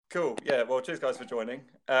Cool. Yeah. Well, cheers, guys, for joining.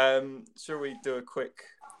 Shall we do a quick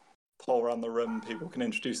poll around the room? People can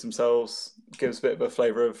introduce themselves, give us a bit of a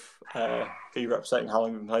flavour of who you're representing, how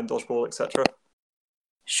long you've been playing dodgeball, etc.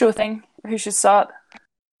 Sure thing. Who should start?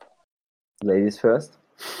 Ladies first.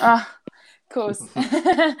 Of course.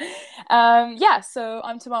 So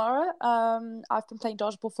I'm Tamara. I've been playing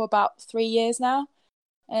dodgeball for about 3 years now,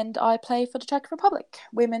 and I play for the Czech Republic,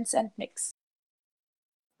 women's and mixed.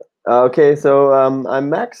 Okay, so I'm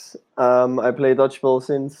Max. I play dodgeball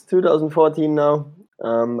since 2014 now.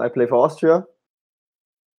 I play for Austria.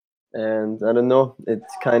 And I don't know, it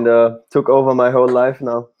kind of took over my whole life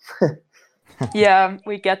now. Yeah,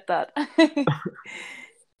 we get that.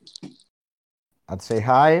 I'd say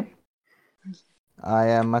hi. I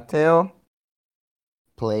am Matteo,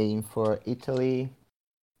 playing for Italy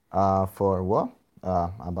for what?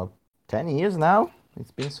 About 10 years now.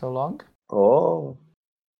 It's been so long. Oh.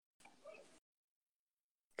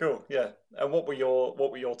 Cool. Yeah. And what were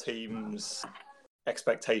your team's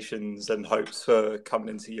expectations and hopes for coming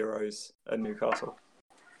into Euros and Newcastle?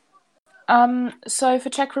 So for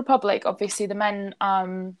Czech Republic, obviously the men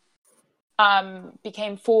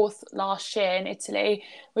became fourth last year in Italy,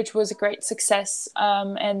 which was a great success.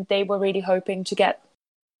 And they were really hoping to get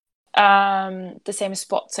the same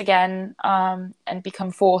spots again and become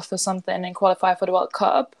fourth or something and qualify for the World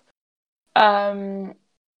Cup.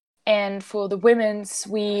 And for the women's,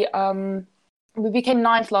 we became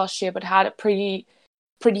ninth last year, but had a pretty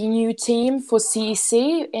new team for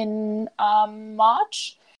CEC in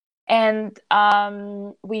March. And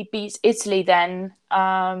we beat Italy then,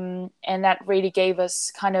 and that really gave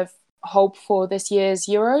us kind of hope for this year's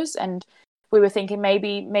Euros. And we were thinking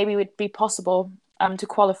maybe it would be possible to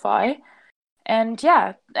qualify. And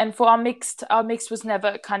yeah, and for our mixed was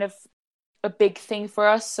never kind of a big thing for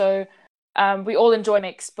us. So we all enjoy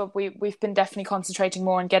mixed, but we've been definitely concentrating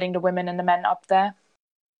more on getting the women and the men up there.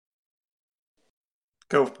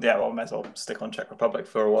 Cool. Yeah, well, I may as well stick on Czech Republic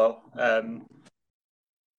for a while.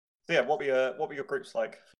 So yeah, what were your groups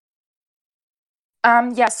like?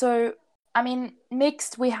 So I mean,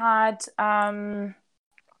 mixed we had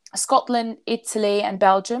Scotland, Italy, and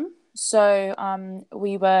Belgium. So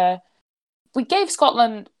we gave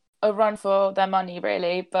Scotland a run for their money,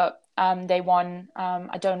 really, but they won.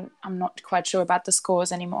 I'm not quite sure about the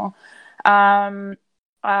scores anymore. And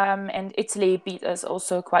Italy beat us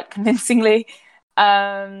also quite convincingly.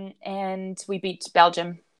 And we beat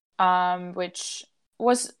Belgium, which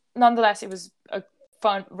was nonetheless, it was a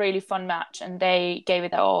really fun match, and they gave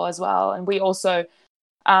it their all as well. And we also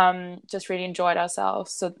just really enjoyed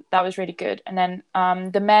ourselves, so that was really good. And then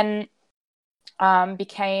the men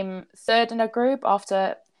became third in a group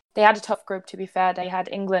after they had a tough group. To be fair, they had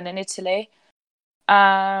England and Italy,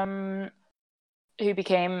 who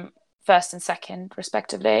became first and second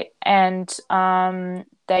respectively, and our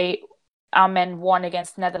men won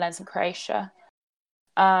against Netherlands and Croatia.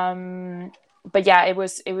 But yeah, it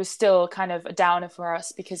was still kind of a downer for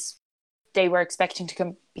us because they were expecting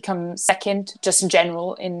to become second just in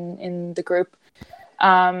general in the group,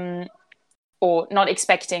 or not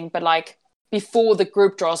expecting, but like before the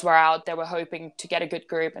group draws were out, they were hoping to get a good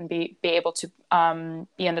group and be able to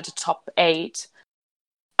be under the top 8.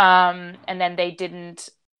 And then they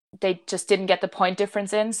just didn't get the point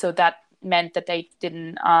difference in, so that meant that they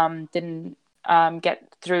didn't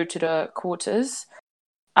get through to the quarters.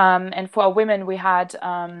 And for our women, we had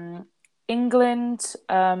England,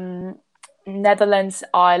 Netherlands,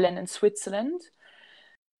 Ireland, and Switzerland.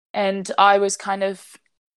 And I was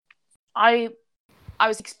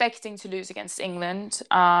expecting to lose against England,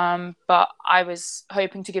 but I was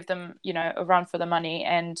hoping to give them, a run for the money.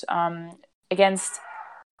 And against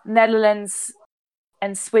Netherlands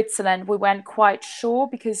and Switzerland, we weren't quite sure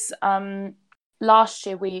because last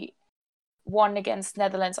year we won against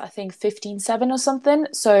Netherlands, I think 15-7 or something.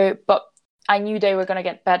 So, but I knew they were going to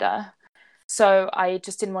get better, so I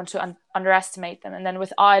just didn't want to underestimate them. And then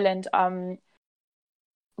with Ireland,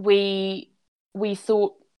 we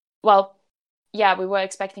thought, well, yeah, we were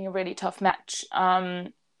expecting a really tough match,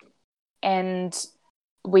 and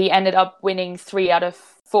we ended up winning 3 out of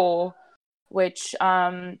 4, which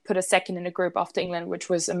put us second in the group after England, which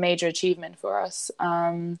was a major achievement for us.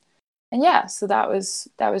 And yeah, so that was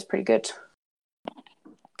pretty good.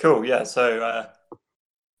 Cool. Yeah. So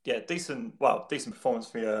decent performance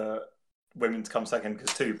for your women to come second,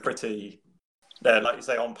 because they're, like you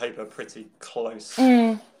say, on paper pretty close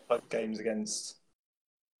games against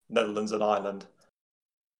Netherlands and Ireland.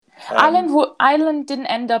 Ireland didn't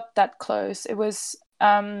end up that close. It was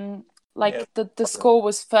the score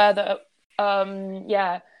was further.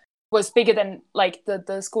 was bigger than like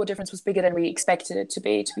the score difference was bigger than we expected it to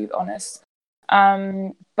be honest.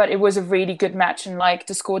 But it was a really good match, and like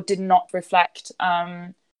the score did not reflect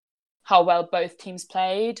how well both teams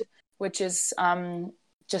played, which is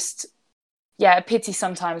just a pity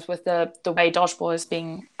sometimes with the way dodgeball is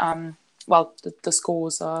being the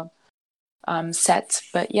scores are set.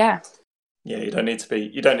 But yeah, you don't need to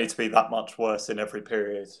be that much worse in every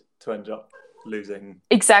period to end up losing.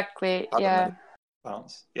 Exactly. Yeah.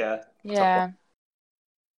 Bounce. Yeah.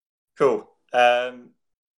 Cool. So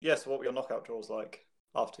what were your knockout draws like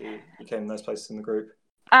after you came in those places in the group?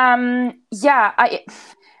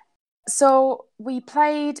 So we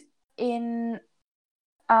played in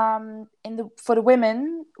for the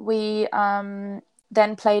women. We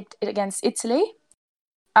then played it against Italy,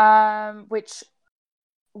 which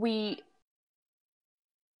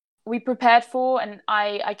we prepared for, and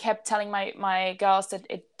I kept telling my girls that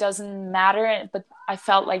it doesn't matter, but I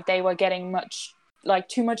felt like they were getting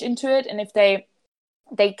too much into it, and if they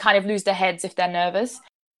kind of lose their heads if they're nervous.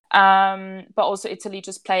 But also Italy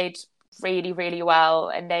just played really, really well,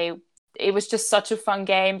 and it was just such a fun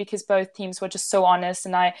game because both teams were just so honest,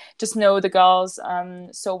 and I just know the girls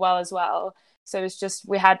so well as well. So it was just,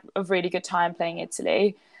 we had a really good time playing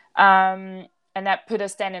Italy. And that put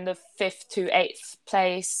us then in the 5th to 8th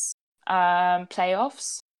place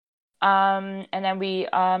playoffs. And then we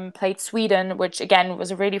played Sweden, which again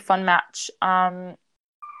was a really fun match.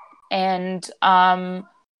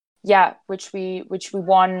 Which we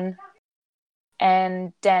won.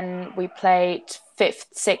 And then we played 5th,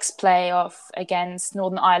 6th playoff against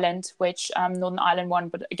Northern Ireland, which Northern Ireland won.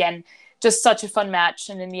 But again, just such a fun match.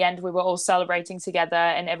 And in the end, we were all celebrating together,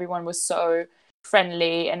 and everyone was so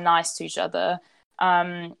friendly and nice to each other.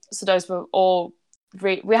 So those were all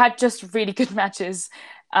we had just really good matches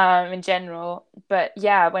in general. But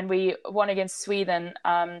yeah, when we won against Sweden,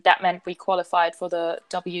 that meant we qualified for the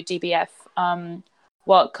WDBF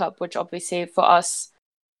World Cup, which obviously for us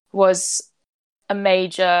was a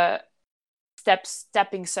major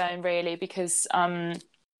stepping stone, really, because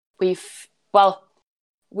we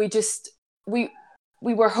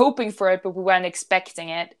were hoping for it, but we weren't expecting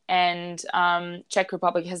it. And Czech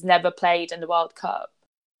Republic has never played in the World Cup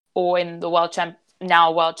or in the World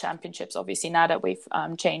Championships, obviously, now that we've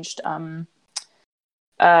changed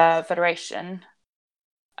federation.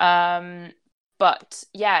 But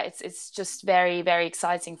yeah, it's just very, very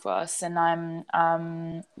exciting for us, and I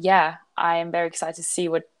am very excited to see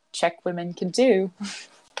what Czech women can do.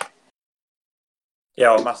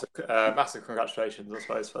 Yeah, well, massive congratulations, I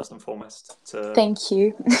suppose, first and foremost. Thank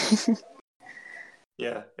you.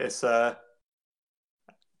 Yeah, it's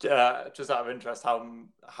just out of interest, how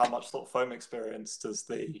much sort of foam experience do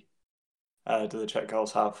the Czech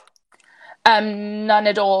girls have? None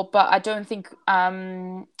at all, but I don't think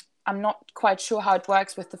I'm not quite sure how it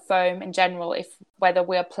works with the foam in general, whether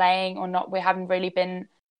we're playing or not. We haven't really been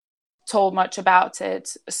told much about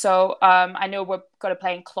it. So I know we're going to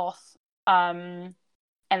play in cloth, and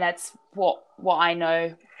that's what I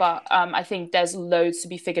know. But I think there's loads to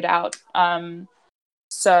be figured out.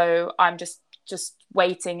 So I'm just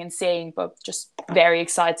waiting and seeing, but just very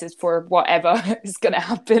excited for whatever is going to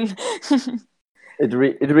happen. It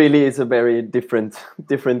really is a very different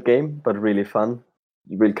game, but really fun.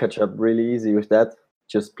 You will catch up really easy with that.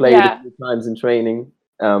 Just played it a few times in training.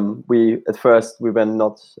 At first we were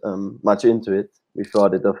not much into it. We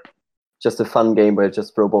thought it of just a fun game where you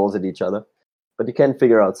just throw balls at each other, but you can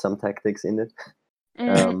figure out some tactics in it.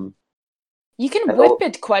 You can whip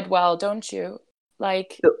it quite well, don't you?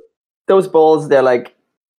 Like those balls, they're like,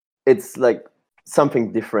 it's like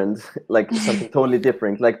something different, like something totally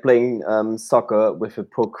different, like playing soccer with a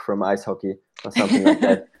puck from ice hockey or something like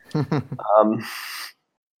that.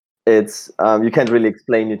 It's you can't really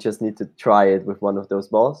explain. You just need to try it with one of those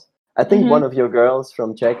balls. I think one of your girls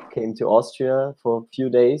from Czech came to Austria for a few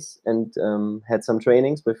days and had some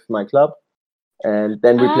trainings with my club, and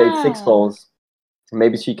then we played 6 balls.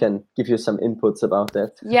 Maybe she can give you some inputs about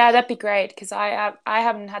that. Yeah, that'd be great, because I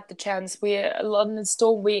haven't had the chance. We're a London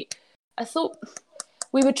Storm. I thought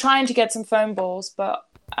we were trying to get some foam balls, but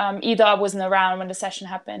either I wasn't around when the session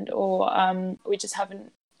happened, or we just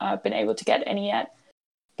haven't been able to get any yet.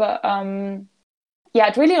 But yeah,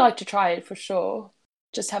 I'd really like to try it for sure.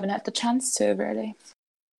 Just haven't had the chance to, really.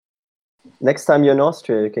 Next time you're in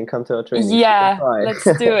Austria, you can come to our training. Yeah, let's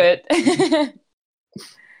do it.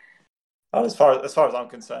 Well, as far as I'm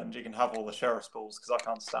concerned, you can have all the sheriff's balls, because I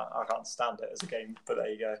can't stand it as a game. But there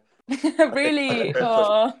you go. Really?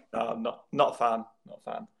 No, I'm not a fan. Not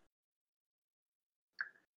a fan.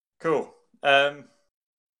 Cool.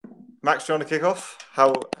 Max, do you want to kick off?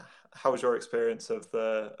 how was your experience of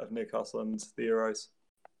Newcastle and the Euros?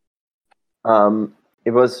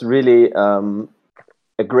 It was really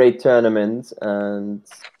a great tournament, and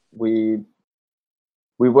we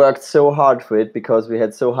worked so hard for it because we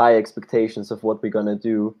had so high expectations of what we're gonna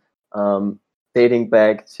do, dating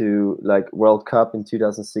back to like World Cup in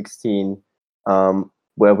 2016,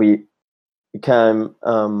 where we became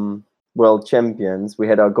world champions. We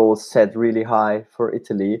had our goals set really high for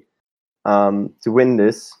Italy to win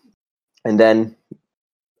this, and then,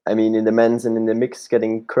 I mean, in the men's and in the mix,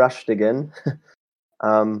 getting crushed again.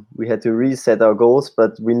 We had to reset our goals,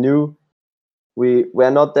 but we knew we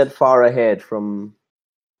were not that far ahead from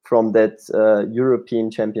that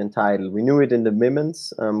European champion title. We knew it in the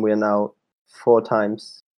women's. We are now 4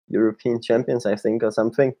 times European champions, I think, or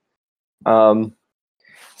something.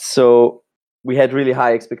 So we had really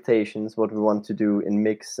high expectations what we want to do in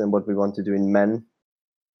mix and what we want to do in men,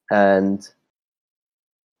 and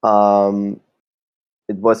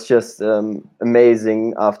it was just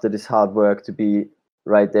amazing after this hard work to be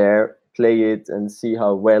right there, play it, and see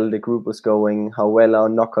how well the group was going, how well our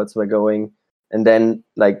knockouts were going, and then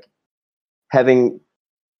like having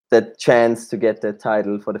that chance to get that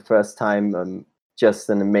title for the first time, just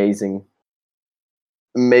an amazing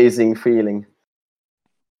feeling.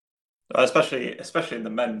 Especially in the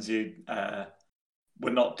men's, you were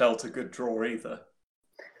not dealt a good draw either.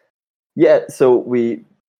 Yeah, so we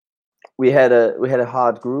had a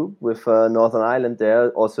hard group with Northern Ireland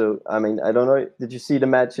there. Also, I mean, I don't know, did you see the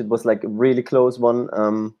match? It was like a really close one.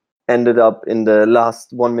 Ended up in the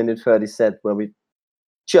last 1 minute 30 set where we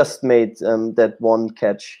just made that one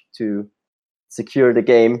catch to secure the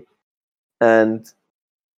game, and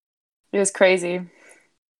it was crazy.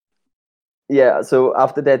 Yeah, so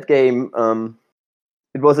after that game,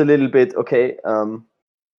 it was a little bit okay.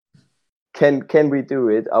 Can we do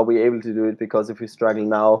it? Are we able to do it? Because if we struggle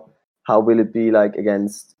now, how will it be like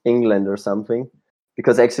against England or something?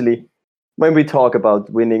 Because actually, when we talk about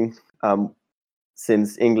winning,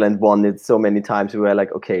 since England won it so many times, we were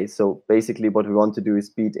like, okay, so basically what we want to do is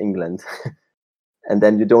beat England. And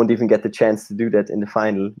then you don't even get the chance to do that in the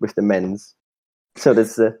final with the men's. So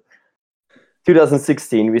that's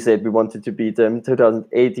 2016, we said we wanted to beat them.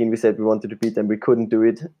 2018, we said we wanted to beat them. We couldn't do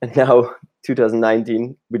it. And now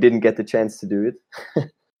 2019, we didn't get the chance to do it.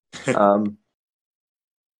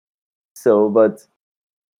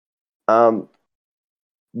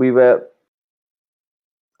 We were,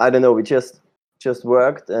 I don't know, we just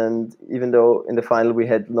worked, and even though in the final we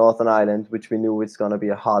had Northern Ireland, which we knew it's gonna be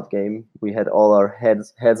a hard game, we had all our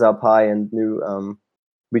heads up high and knew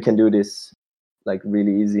we can do this like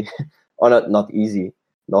really easy. Or not easy.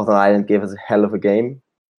 Northern Ireland gave us a hell of a game.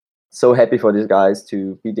 So happy for these guys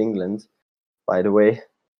to beat England, by the way.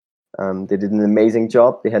 They did an amazing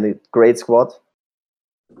job. They had a great squad.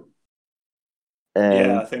 And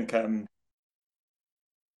yeah, I think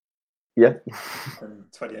yeah. in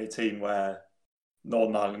 2018, where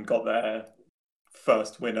Northern Ireland got their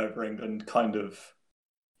first win over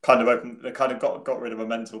got rid of a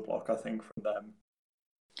mental block, I think, from them.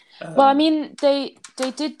 Well, I mean, they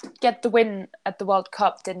did get the win at the World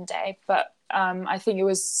Cup, didn't they? But I think it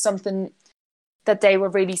was something that they were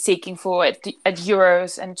really seeking for at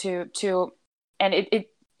Euros, and it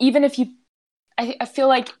even if I feel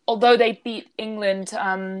like although they beat England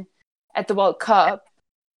at the World Cup,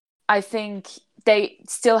 I think they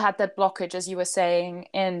still had that blockage, as you were saying,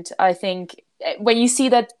 and I think when you see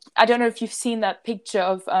that, I don't know if you've seen that picture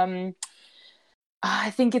of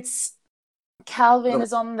I think it's Calvin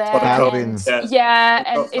is on there. Calvin.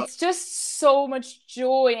 And it's just so much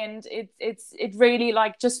joy, and it really,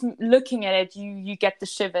 like, just looking at it, you get the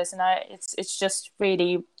shivers, and it's just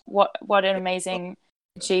really what an amazing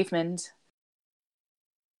achievement.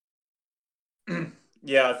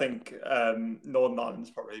 Yeah, I think Northern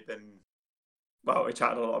Ireland's probably been, well, we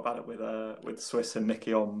chatted a lot about it with Swiss and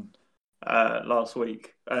Nikki on last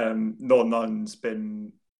week. Northern Ireland's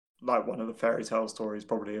been like one of the fairy tale stories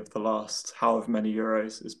probably of the last however many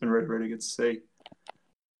Euros. It's been really, really good to see.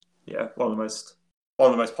 Yeah, one of the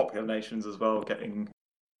most popular nations as well, getting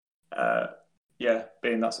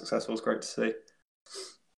being that successful is great to see.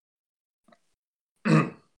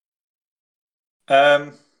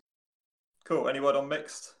 Cool. Any word on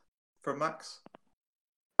mixed from Max?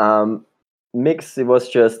 Mixed, it was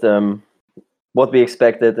just what we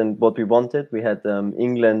expected and what we wanted. We had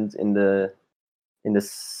England in the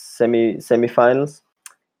semi-finals,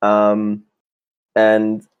 and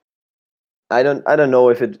I don't know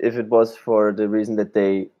if it was for the reason that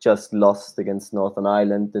they just lost against Northern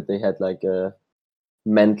Ireland, that they had like a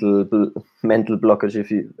mental blockage,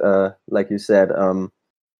 if you like you said,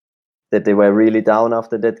 that they were really down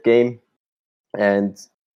after that game, and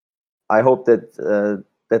I hope that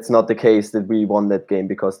that's not the case, that we won that game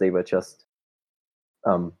because they were just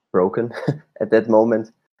broken at that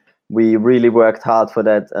moment. We really worked hard for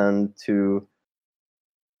that, and to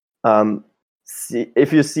see,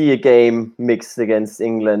 if you see a game mixed against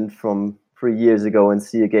England from 3 years ago and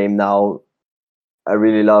see a game now, I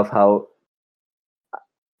really love how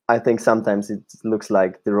I think sometimes it looks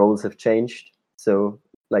like the roles have changed. So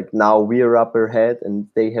like now we're up ahead and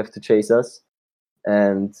they have to chase us.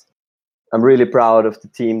 And I'm really proud of the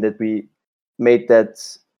team that we made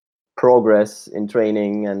that progress in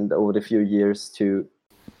training and over the few years to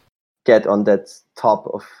get on that top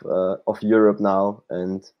of Europe now.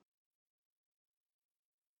 And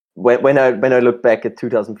when I look back at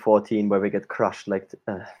 2014, where we get crushed like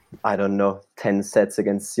I don't know, 10 sets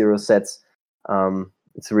against 0 sets,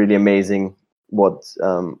 it's really amazing what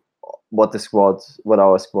our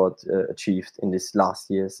squad achieved in these last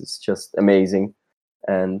years. It's just amazing,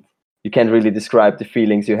 and you can't really describe the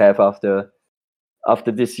feelings you have after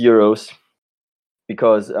this Euros,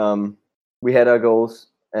 because we had our goals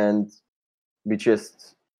and we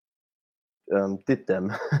just did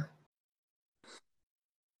them.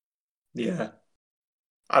 Yeah,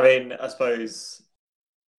 I mean, I suppose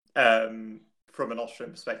from an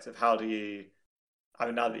Austrian perspective, how do you? I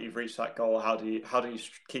mean, now that you've reached that goal, how do you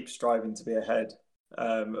keep striving to be ahead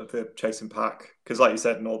of the chasing pack? Because, like you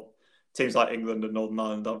said, teams like England and Northern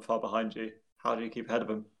Ireland aren't far behind you. How do you keep ahead of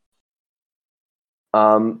them?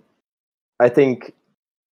 I think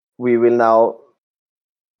we will now,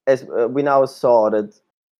 as we now saw that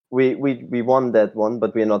we won that one,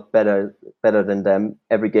 but we're not better than them.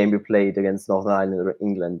 Every game we played against Northern Ireland or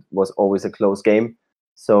England was always a close game.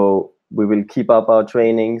 So we will keep up our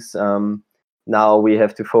trainings. Now we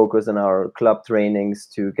have to focus on our club trainings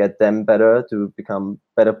to get them better, to become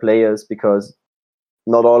better players, because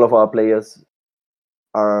not all of our players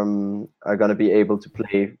are going to be able to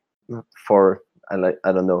play for, I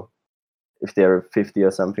don't know, if they're 50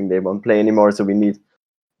 or something, they won't play anymore. So we need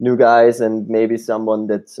new guys and maybe someone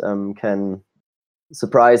that can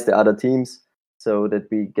surprise the other teams, so that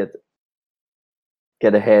we get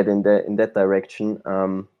ahead in that direction.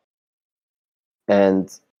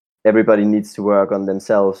 And everybody needs to work on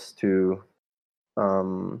themselves to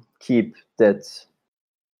keep that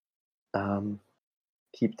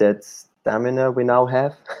stamina we now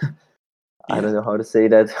have. I don't know how to say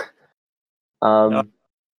that.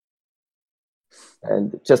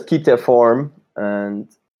 And just keep their form, and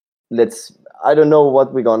I don't know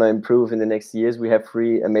what we're gonna improve in the next years. We have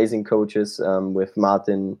 3 amazing coaches with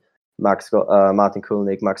Martin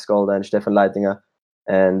Kulnik, Max Golda, and Stefan Leitinger,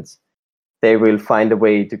 and they will find a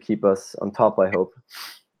way to keep us on top, I hope.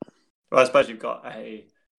 Well, I suppose you got a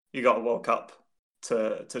World Cup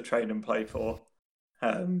to train and play for,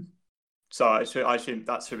 so I assume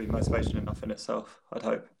that should be motivation enough in itself, I'd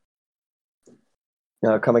hope.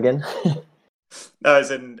 Come again? No, as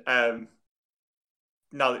in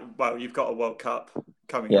now. Well, you've got a World Cup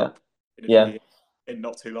coming up in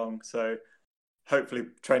not too long, so hopefully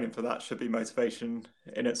training for that should be motivation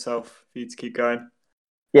in itself for you to keep going.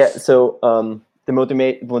 Yeah, so the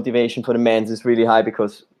motivation for the men's is really high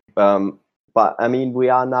because, but I mean, we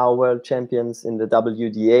are now world champions in the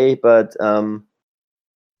WDA, but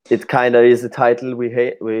it kind of is a title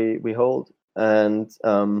we hold, and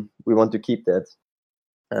we want to keep that,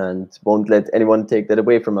 and won't let anyone take that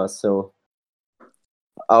away from us. So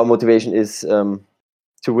our motivation is to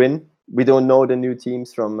win. We don't know the new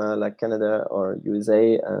teams from like Canada or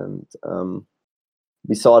USA, and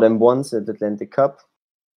we saw them once at the Atlantic Cup.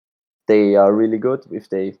 They are really good. If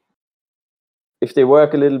they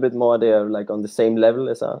work a little bit more, they are like on the same level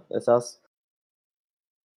as us.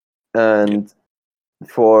 And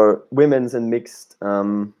for women's and mixed,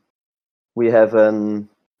 we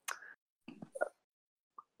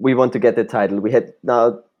want to get the title. We had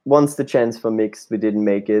now once the chance for mixed, we didn't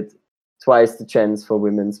make it. Twice the chance for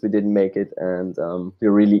women's, we didn't make it, and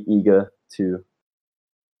we're really eager to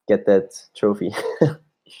get that trophy.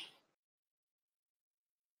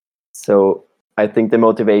 So I think the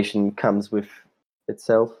motivation comes with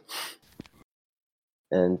itself,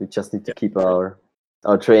 and we just need to keep our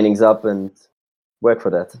trainings up and work for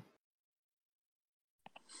that.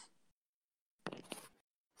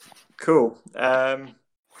 Cool.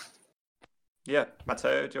 Yeah,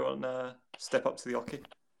 Matteo, do you want to step up to the hockey?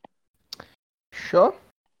 Sure.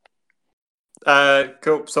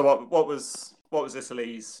 Cool. So what was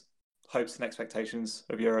Italy's hopes and expectations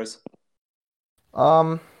of Euros?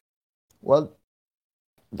 Well,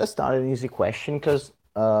 that's not an easy question, because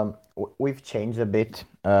we've changed a bit.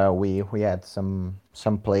 We had some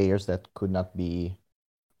players that could not be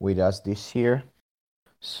with us this year,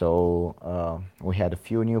 so we had a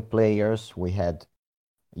few new players. We had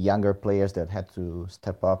younger players that had to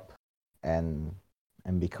step up and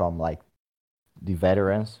become like the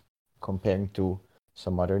veterans comparing to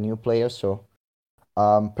some other new players. So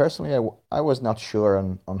personally, I was not sure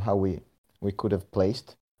on how we could have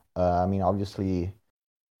placed. I mean, obviously,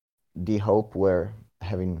 the hope were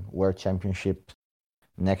having World Championship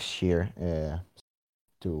next year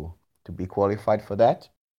to be qualified for that.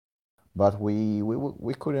 But we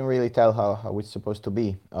couldn't really tell how it's supposed to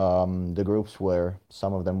be. The groups were,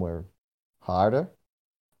 some of them were harder,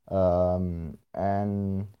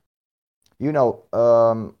 and you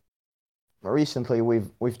know, recently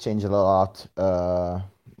we've changed a lot.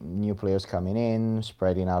 New players coming in,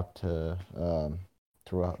 spreading out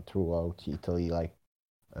throughout Italy, like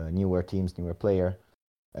newer teams, newer player.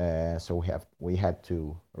 So we had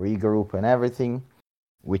to regroup and everything,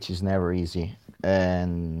 which is never easy.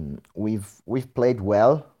 And we've played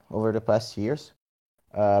well over the past years,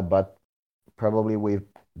 but probably we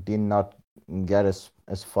did not get as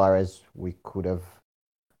far as we could have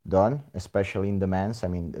done, especially in the men's. I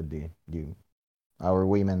mean, our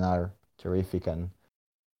women are terrific and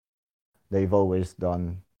they've always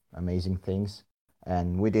done amazing things.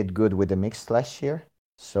 And we did good with the mixed last year,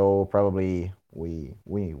 so probably we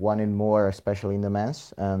wanted more, especially in the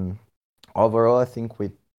men's. And overall, I think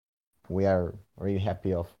we are really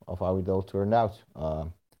happy of how it all turned out.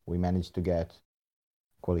 We managed to get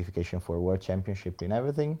qualification for World Championship in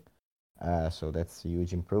everything, so that's a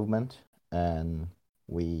huge improvement. And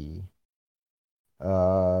we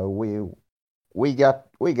got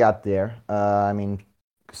there. I mean,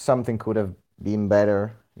 something could have been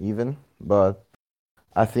better even, but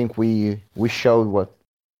I think we showed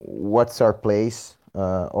what's our place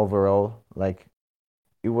overall. Like,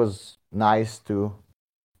 it was nice to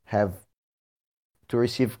have to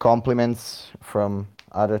receive compliments from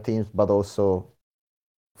other teams, but also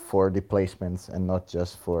for the placements and not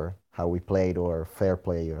just for how we played or fair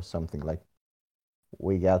play or something like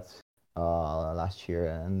we got last year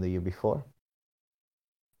and the year before.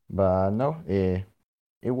 But no,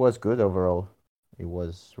 it was good overall. It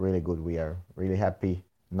was really good. We are really happy,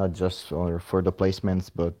 not just for the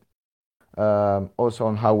placements, but also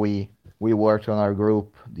on how we worked on our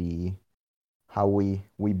group, how we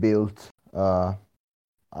built. I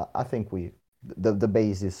think the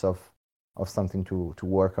basis of something to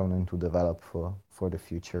work on and to develop for the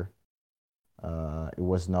future. It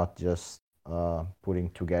was not just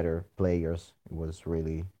putting together players. It was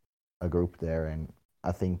really a group there, and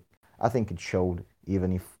I think it showed,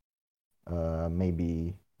 even if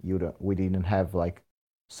maybe we didn't have like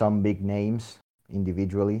some big names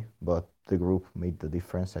individually, but the group made the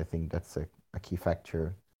difference. I think that's a key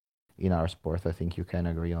factor in our sport. I think you can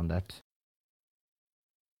agree on that.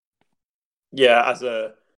 Yeah,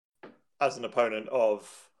 as an opponent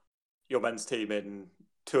of your men's team in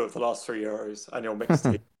 2 of the last 3 Euros and your mixed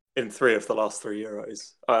team in 3 of the last 3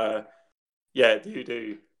 Euros, yeah, you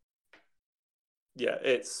do. Yeah,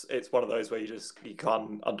 it's one of those where you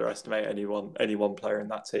can't underestimate any one player in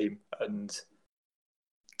that team, and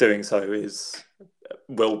doing so is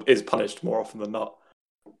punished more often than not.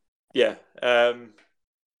 Yeah,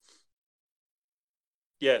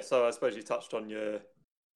 yeah. So I suppose you touched on your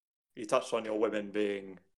women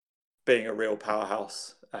being a real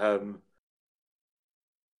powerhouse.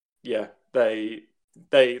 Yeah, they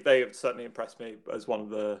have certainly impressed me as one of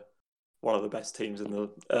the best teams in the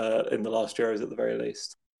last Euros at the very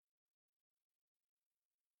least.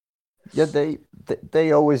 Yeah,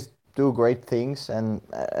 they always do great things, and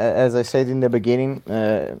as I said in the beginning,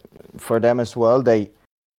 for them as well,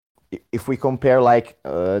 if we compare like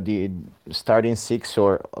the starting 6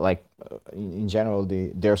 or like in general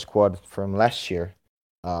their squad from last year,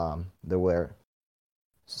 there were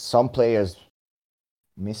some players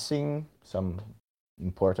missing, some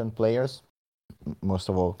important players. Most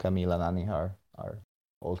of all, Camila Nani, our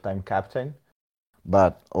all-time captain,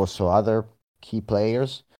 but also other key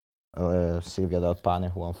players. Silvia Del Pane,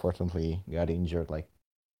 who unfortunately got injured like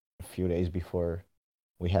a few days before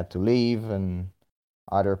we had to leave, and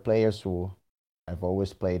other players who have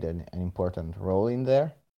always played an important role in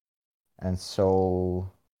there. And so,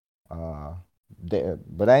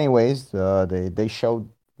 but anyways, they showed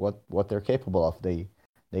what they're capable of. They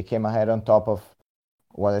came ahead on top of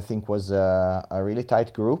what I think was a really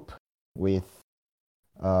tight group with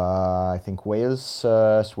I think Wales,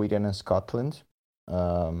 Sweden, and Scotland.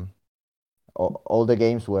 All the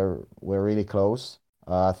games were really close.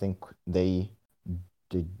 I think they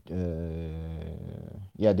did.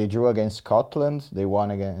 they drew against Scotland. They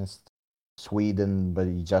won against Sweden, but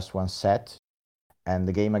it just one set. And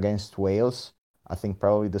the game against Wales, I think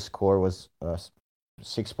probably the score was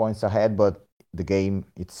 6 points ahead, but the game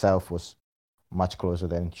itself was much closer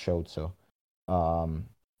than it showed. So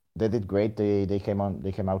they did great. They came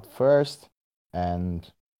out first, and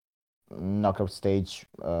knockout stage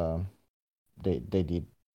they did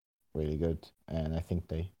really good, and I think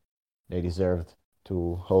they deserved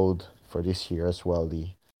to hold for this year as well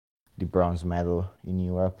the bronze medal in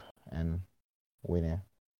Europe and win a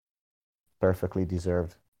perfectly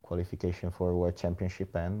deserved qualification for a World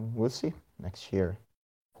Championship. And we'll see next year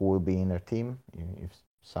who will be in their team, if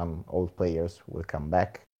some old players will come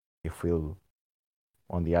back, if we'll,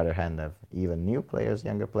 on the other hand, have even new players,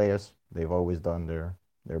 younger players. They've always done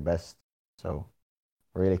their best. So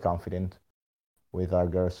really confident with our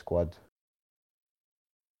girls squad.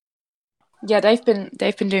 Yeah, they've been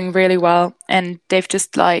doing really well, and they've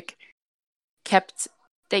just like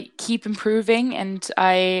they keep improving, and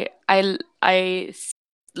I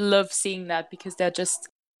love seeing that, because they're just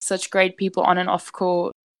such great people on and off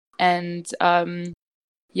court, and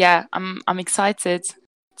yeah, I'm excited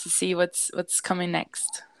to see what's coming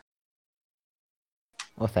next.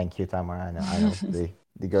 Well, thank you, Tamara. I know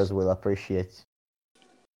the girls will appreciate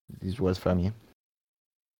these words from you.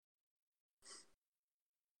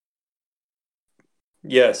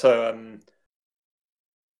 Yeah, so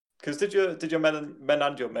because did your men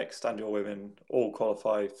and your mixed and your women all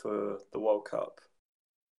qualify for the World Cup?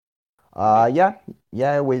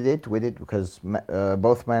 Yeah, we did because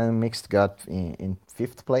both men and mixed got in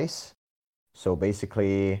 5th place. So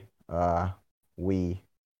basically, we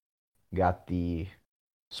got the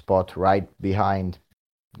spot right behind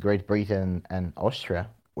Great Britain and Austria,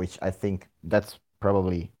 which I think that's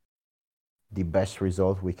probably the best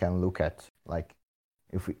result we can look at. Like,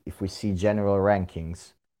 if we see general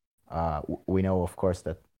rankings, we know, of course,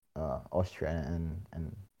 that Austria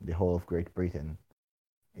and the whole of Great Britain,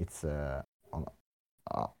 it's on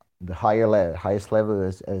the highest level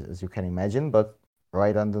as you can imagine, but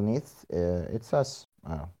right underneath, it's us.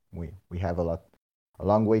 We have a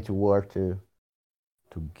long way to work to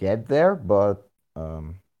get there, but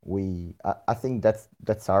I think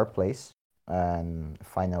that's our place, and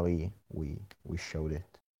finally we showed it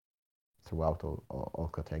throughout all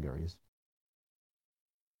categories.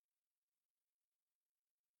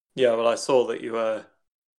 Yeah, well, I saw that you were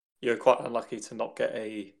quite unlucky to not get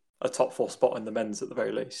a top 4 spot in the men's at the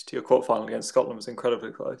very least. Your quarterfinal against Scotland was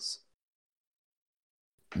incredibly close.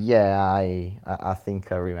 Yeah, I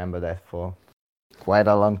think I remember that for quite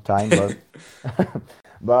a long time, but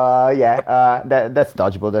but yeah, that's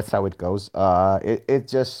dodgeable. That's how it goes.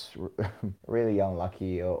 It's just really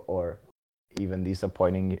unlucky, or even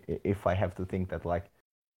disappointing, if I have to think that, like,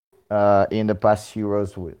 in the past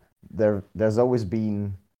Euros, there's always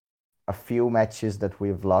been a few matches that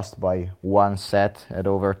we've lost by 1 set at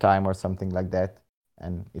overtime or something like that,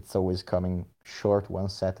 and it's always coming short 1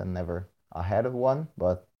 set and never ahead of 1.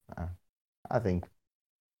 But I think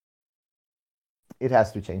it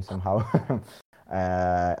has to change somehow.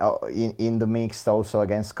 In the mixed, also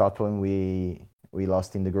against Scotland, we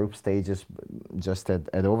lost in the group stages just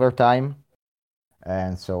at overtime,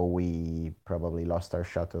 and so we probably lost our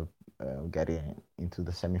shot of getting into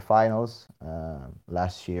the semifinals.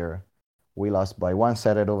 Last year, we lost by 1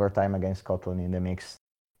 set at overtime against Scotland in the mix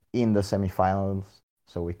in the semifinals,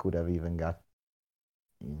 so we could have even got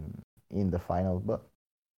in the final. But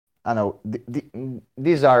I know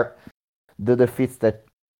these are the defeats that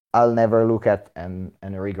I'll never look at and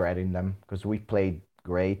regret in them, because we played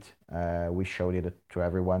great. We showed it to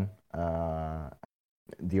everyone.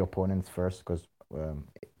 The opponents first, because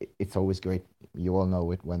it's always great. You all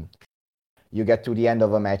know it when you get to the end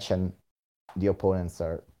of a match and the opponents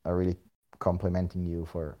are really complimenting you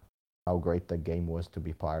for how great the game was to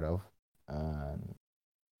be part of.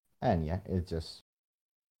 And yeah, it's just,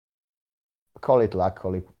 call it luck,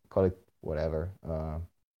 call it whatever.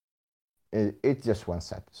 It's just 1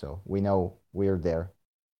 set, so we know we're there.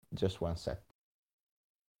 Just 1 set.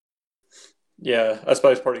 Yeah, I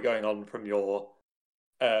suppose probably going on from your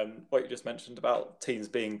what you just mentioned about teams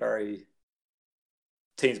being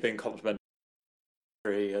complimentary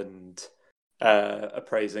and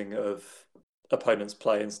appraising of opponents'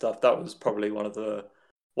 play and stuff. That was probably one of the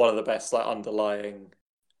best, like, underlying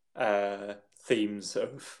themes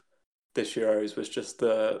of this Euros, was just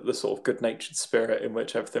the sort of good-natured spirit in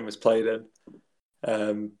which everything was played in.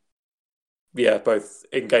 Yeah, both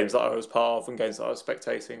in games that I was part of and games that I was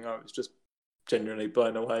spectating, I was just genuinely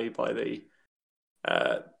blown away by the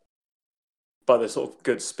sort of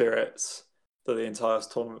good spirits that the entire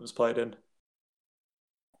tournament was played in.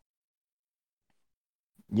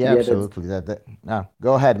 Yeah, absolutely.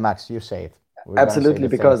 Go ahead, Max. You say it. Absolutely,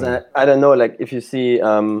 because I don't know, like if you see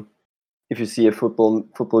a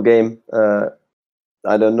football game,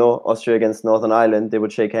 I don't know, Austria against Northern Ireland, they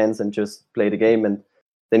would shake hands and just play the game, and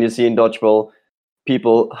then you see in dodgeball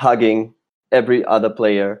people hugging every other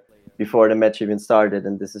player before the match even started,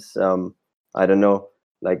 and this is I don't know,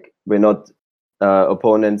 like we're not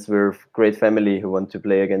opponents, we're great family who want to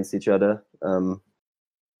play against each other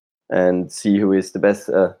and see who is the best,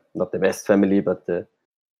 not the best family, but the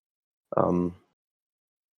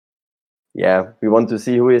we want to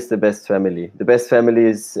see who is the best family. The best family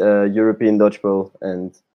is European dodgeball,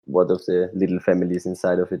 and what of the little families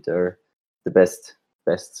inside of it are the best.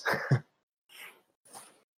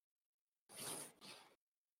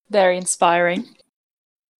 Very inspiring.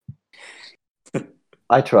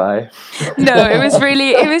 I try. No,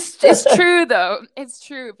 it's true though. It's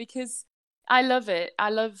true because I love it. I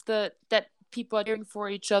love that people are cheering for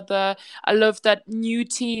each other. I love that new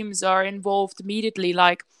teams are involved immediately,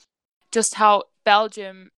 like just how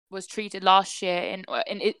Belgium was treated last year and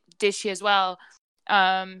this year as well.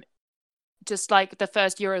 Just like the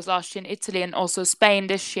first Euros last year in Italy, and also Spain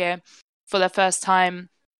this year for the first time.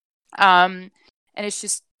 And it's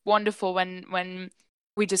just wonderful when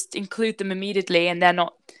we just include them immediately and they're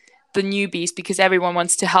not the newbies, because everyone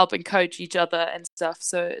wants to help and coach each other and stuff.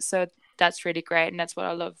 So that's really great, and that's what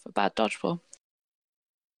I love about dodgeball.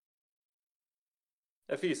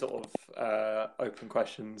 A few sort of open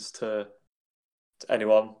questions to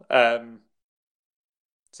anyone. So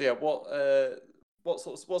yeah, what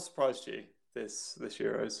surprised you this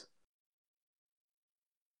Euros?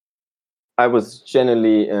 I was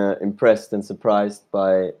genuinely impressed and surprised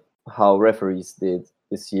by how referees did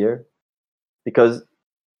this year, because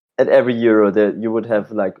at every Euro that you would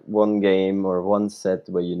have like one game or one set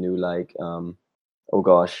where you knew like, oh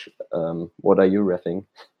gosh, what are you reffing?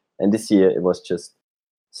 And this year it was just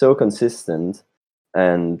so consistent,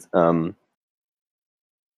 and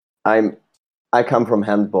I come from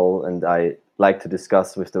handball, and I like to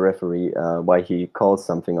discuss with the referee why he calls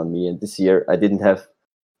something on me. And this year I didn't have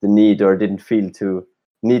the need, or didn't feel to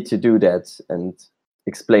need to do that and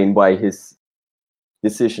explain why his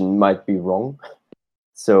decision might be wrong.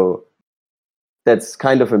 So that's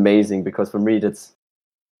kind of amazing, because for me that's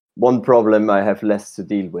one problem I have less to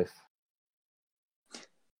deal with.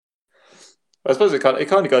 I suppose it kind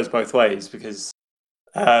of goes both ways, because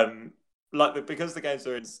because the games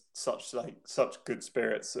are in such good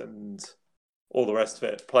spirits and all the rest of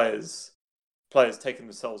it, players taking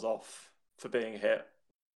themselves off for being hit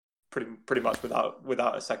pretty much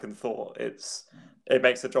without a second thought. It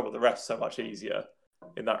makes the job of the refs so much easier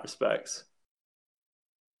in that respect.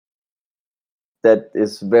 That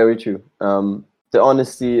is very true. The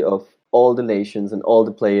honesty of all the nations and all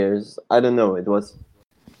the players, I don't know, it was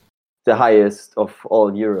the highest of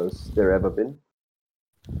all Euros there ever been.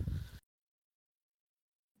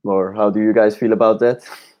 Or how do you guys feel about that?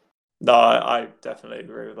 No, I definitely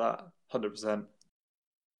agree with that, 100%.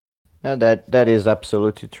 No, that is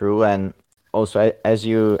absolutely true, and also as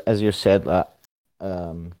you said,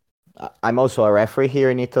 I'm also a referee here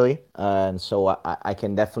in Italy, and so I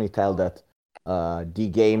can definitely tell that the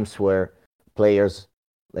games where players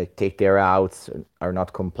like take their outs, are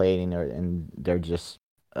not complaining, and they're just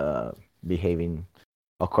behaving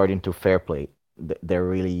according to fair play, they're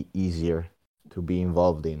really easier to be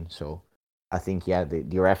involved in. So I think the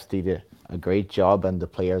refs did a great job, and the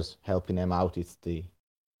players helping them out is the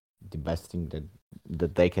best thing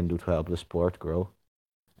that they can do to help the sport grow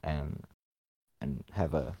and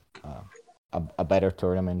have a better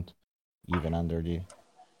tournament even under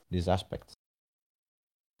these aspects.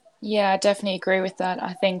 Yeah, I definitely agree with that.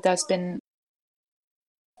 I think there's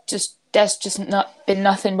just not been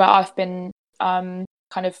nothing but I've been kind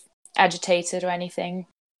of agitated or anything.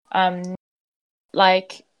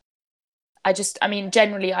 Like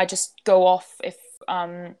generally I just go off if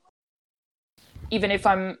even if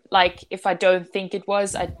I'm like, if I don't think it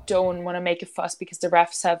was, I don't want to make a fuss because the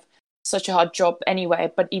refs have such a hard job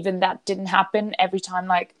anyway. But even that didn't happen. Every time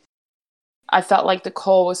like I felt like the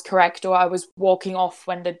call was correct, or I was walking off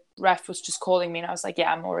when the ref was just calling me, and I was like,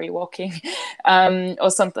 yeah, I'm already walking, or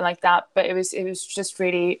something like that. But it was just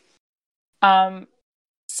really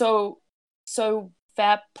so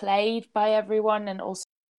fair played by everyone, and also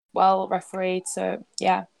well refereed. So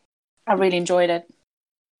yeah, I really enjoyed it.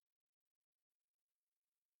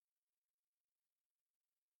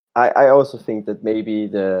 I also think that maybe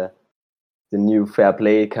the new fair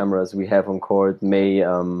play cameras we have on court may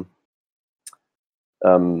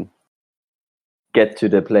get to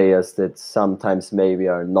the players that sometimes maybe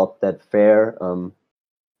are not that fair,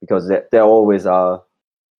 because there always are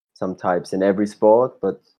some types in every sport,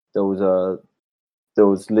 but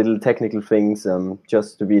those little technical things,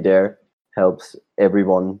 just to be there helps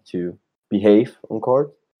everyone to behave on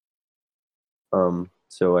court.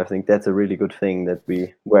 So I think that's a really good thing that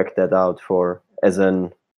we worked that out for as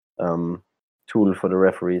an tool for the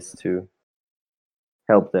referees to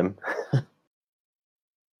help them.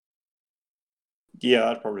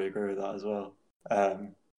 Yeah, I'd probably agree with that as well.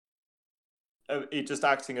 It just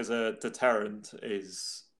acting as a deterrent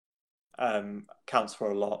is counts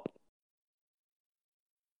for a lot.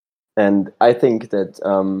 And I think that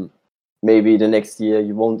maybe the next year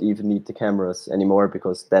you won't even need the cameras anymore,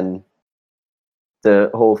 because then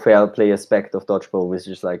the whole fair play aspect of dodgeball was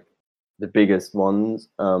just like the biggest ones.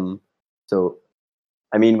 So,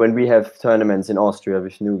 I mean, when we have tournaments in Austria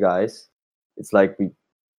with new guys, it's like we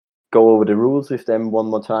go over the rules with them one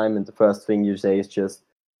more time, and the first thing you say is just,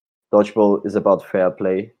 dodgeball is about fair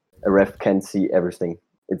play. A ref can't see everything.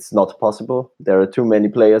 It's not possible. There are too many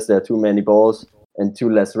players, there are too many balls, and too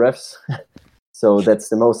less refs. So that's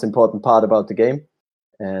the most important part about the game.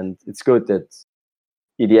 And it's good that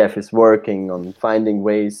EDF is working on finding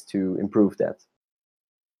ways to improve that.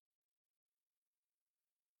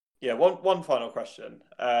 Yeah, one final question.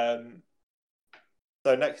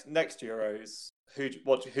 So next Euros, who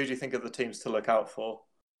do you think are the teams to look out for?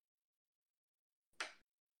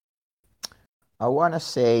 I want to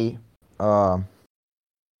say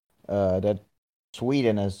that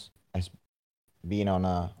Sweden has been on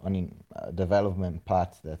a development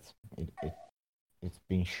path that it's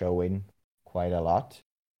been showing quite a lot,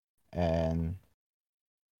 and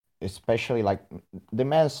especially like the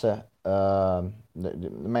men's the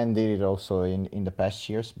men did it also in the past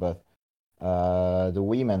years, but the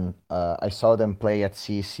women, I saw them play at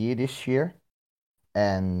CC this year,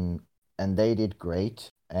 and they did great,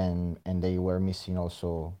 and they were missing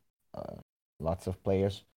also lots of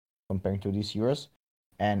players compared to these Euros.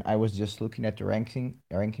 And I was just looking at the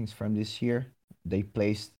rankings from this year. They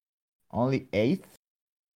placed only 8th,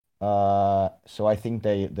 so I think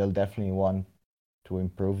they'll definitely want to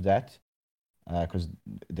improve that, because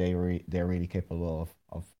they're really capable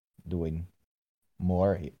of doing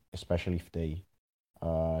more, especially if they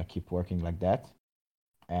keep working like that.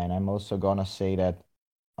 And I'm also gonna say that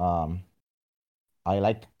I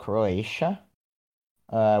like Croatia,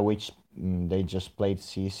 which they just played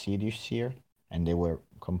CC this year, and they were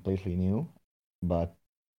completely new, but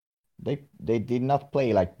they did not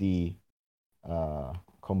play like the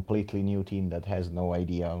completely new team that has no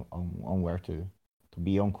idea on where to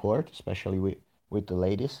be on court, especially with the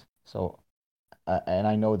ladies. So and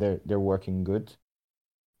I know they're working good,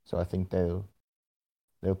 so I think they'll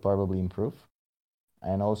probably improve.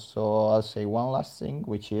 And also I'll say one last thing,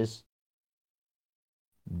 which is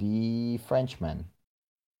the Frenchmen.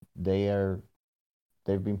 They've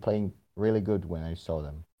been playing really good when I saw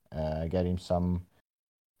them, getting some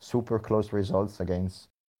super close results against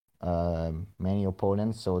many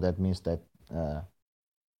opponents. So that means that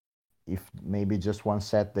if maybe just one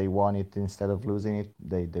set they won it instead of losing it,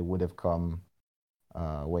 they would have come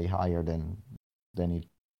way higher than it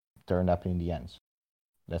turned up in the end. So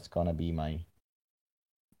that's gonna be my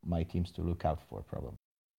teams to look out for, probably.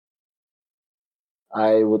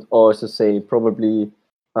 I would also say probably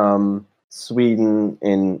Sweden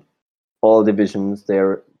in all divisions.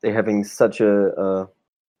 They're having such a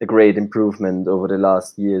great improvement over the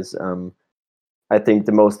last years. I think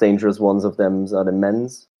the most dangerous ones of them are the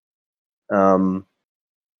men's.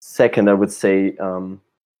 Second, I would say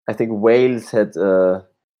I think Wales had a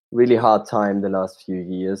really hard time the last few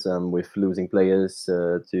years with losing players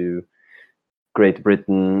to Great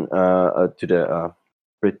Britain, to the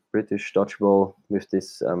British dodgeball, with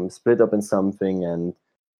this split up in something, and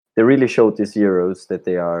they really showed this Euros that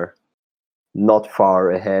they are not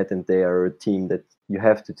far ahead, and they are a team that you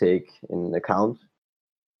have to take in account.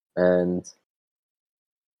 And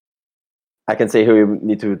I can say who you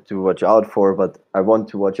need to watch out for, but I want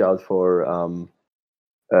to watch out for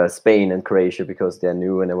Spain and Croatia, because they're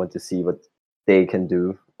new, and I want to see what they can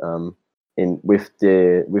do with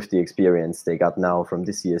the experience they got now from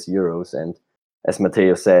this year's Euros. And as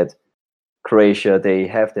Matteo said, Croatia, they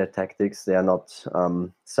have their tactics. They are not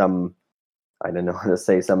some, I don't know how to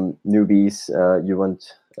say, some newbies.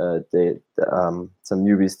 Some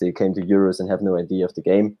newbies, they came to Euros and have no idea of the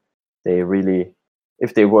game. They really,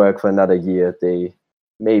 if they work for another year, they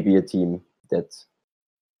may be a team that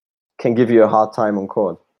can give you a hard time on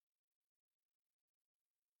court.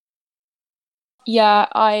 Yeah,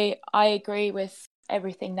 I agree with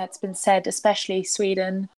everything that's been said, especially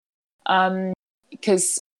Sweden,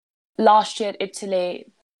 because last year at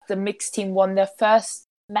Italy, the mixed team won their first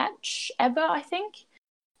match ever, I think,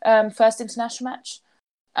 first international match.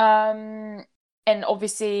 And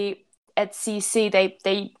obviously at CC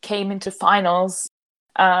they came into finals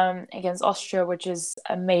against Austria, which is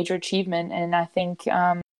a major achievement. And I think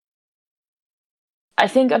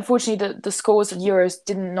unfortunately the scores of Euros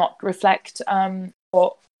did not reflect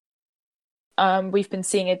what we've been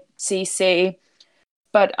seeing at CC.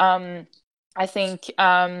 But I think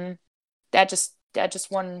they're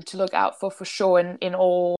just one to look out for sure in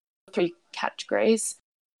all three categories.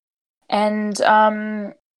 And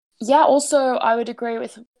also I would agree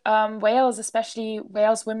with Wales, especially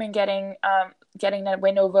Wales women getting that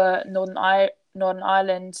win over Northern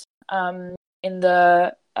Ireland in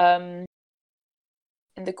the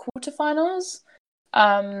quarterfinals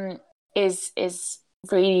is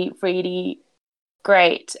really, really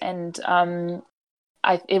great. And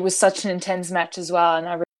it was such an intense match as well, and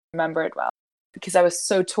I really remember it well because I was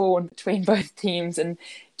so torn between both teams and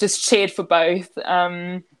just cheered for both.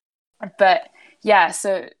 But yeah,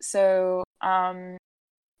 so I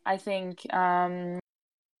think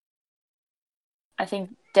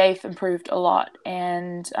Dave improved a lot,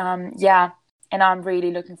 and and I'm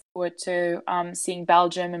really looking forward to seeing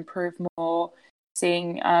Belgium improve more,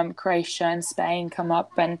 seeing Croatia and Spain come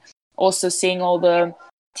up, and also seeing all the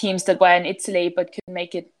teams that were in Italy but couldn't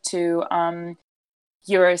make it to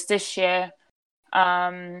Euros this year.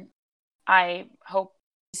 I hope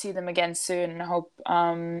to see them again soon, and I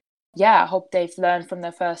hope they've learned from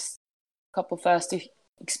their first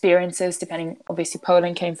experiences, depending, obviously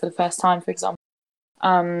Poland came for the first time, for example,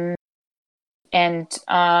 and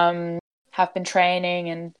have been training,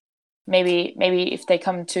 and maybe if they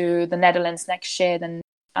come to the Netherlands next year, then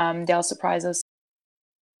they'll surprise us.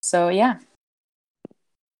 So yeah.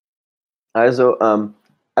 Also,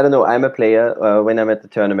 I don't know, I'm a player. When I'm at the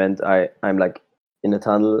tournament, I'm like in a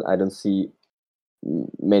tunnel. I don't see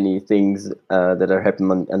many things that are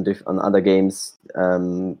happening on other games,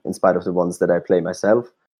 in spite of the ones that I play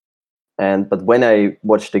myself. But when I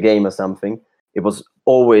watch the game or something, it was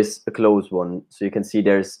always a close one. So you can see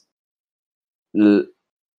there's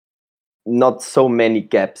not so many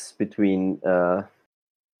gaps between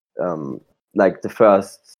like the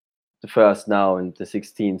first now and the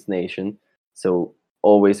 16th nation. So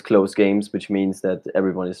always close games, which means that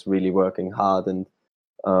everyone is really working hard and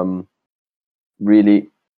really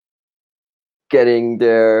getting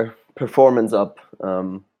their performance up,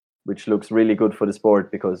 which looks really good for the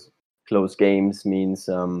sport, because close games means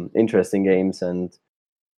interesting games and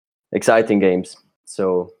exciting games.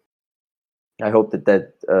 So I hope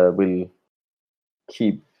that will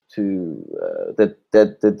keep to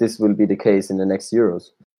that this will be the case in the next Euros,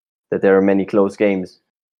 that there are many close games.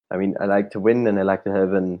 I mean, I like to win and I like to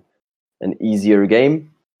have an easier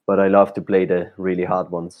game, but I love to play the really hard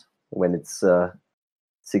ones when it's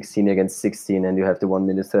 16 against 16 and you have the 1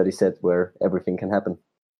 minute 30 set where everything can happen.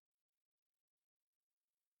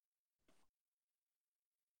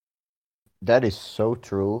 That is so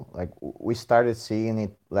true. Like, we started seeing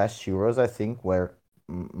it last Euros, I think, where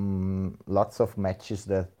lots of matches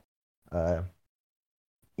that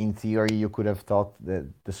in theory you could have thought that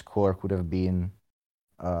the score could have been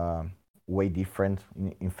way different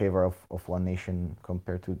in favor of one nation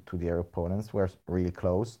compared to their opponents, were really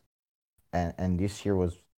close. And this year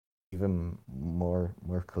was even more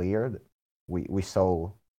clear. We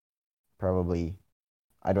saw probably,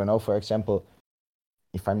 I don't know, for example,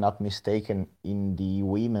 if I'm not mistaken, in the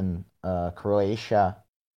women, Croatia,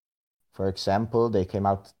 for example, they came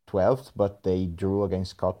out 12th, but they drew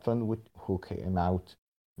against Scotland, who came out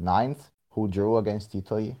 9th, who drew against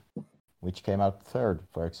Italy, which came out 3rd,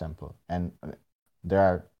 for example. And there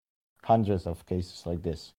are hundreds of cases like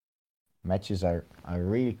this. Matches are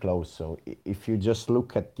really close. So if you just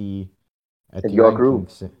look at your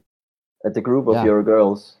group, at the group of your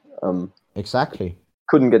girls, exactly,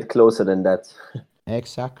 couldn't get closer than that.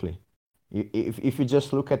 Exactly. If you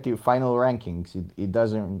just look at the final rankings, it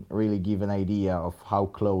doesn't really give an idea of how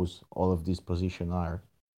close all of these positions are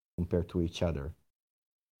compared to each other.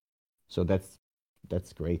 So that's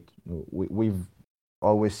great. We've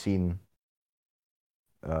always seen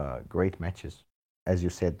great matches. As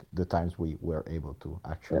you said, the times we were able to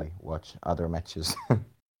actually watch other matches.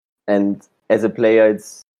 And as a player,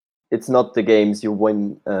 it's not the games you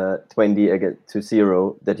win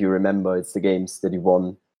 20-0 that you remember. It's the games that you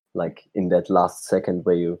won, like in that last second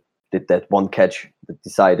where you did that one catch that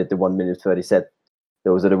decided the 1 minute 30 set.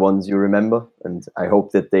 Those are the ones you remember, and I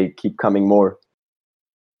hope that they keep coming more.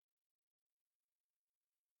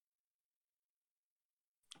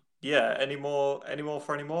 Yeah, any more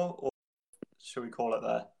for any more, or should we call it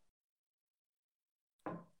there?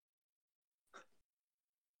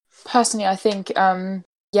 Personally, I think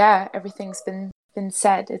yeah, everything's been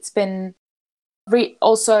said. It's been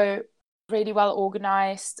also really well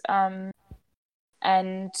organized, and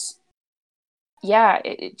yeah,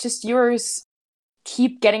 it just Euros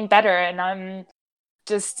keep getting better, and I'm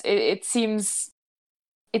just it seems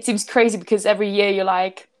crazy because every year you're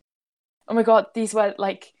like, oh my god, these were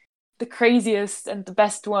like the craziest and the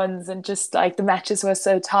best ones, and just like the matches were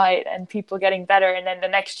so tight and people getting better, and then the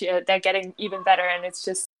next year they're getting even better, and it's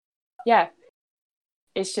just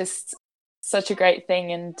it's just such a great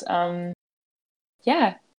thing. And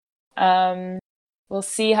we'll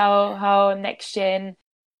see how next year. And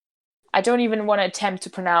I don't even want to attempt to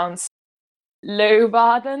pronounce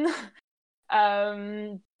Leeuwarden,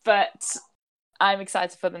 but I'm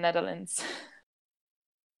excited for the Netherlands.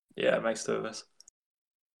 Yeah, it makes two of us.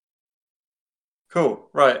 Cool.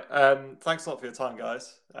 Right. Thanks a lot for your time,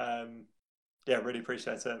 guys. Yeah, really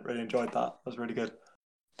appreciate it. Really enjoyed that. It was really good.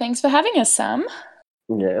 Thanks for having us, Sam.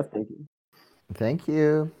 Yeah, thank you. Thank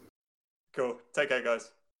you. Cool. Take care,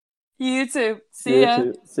 guys. You too. See You ya.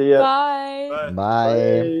 too. See ya. Bye. Bye. Bye.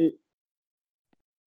 Bye.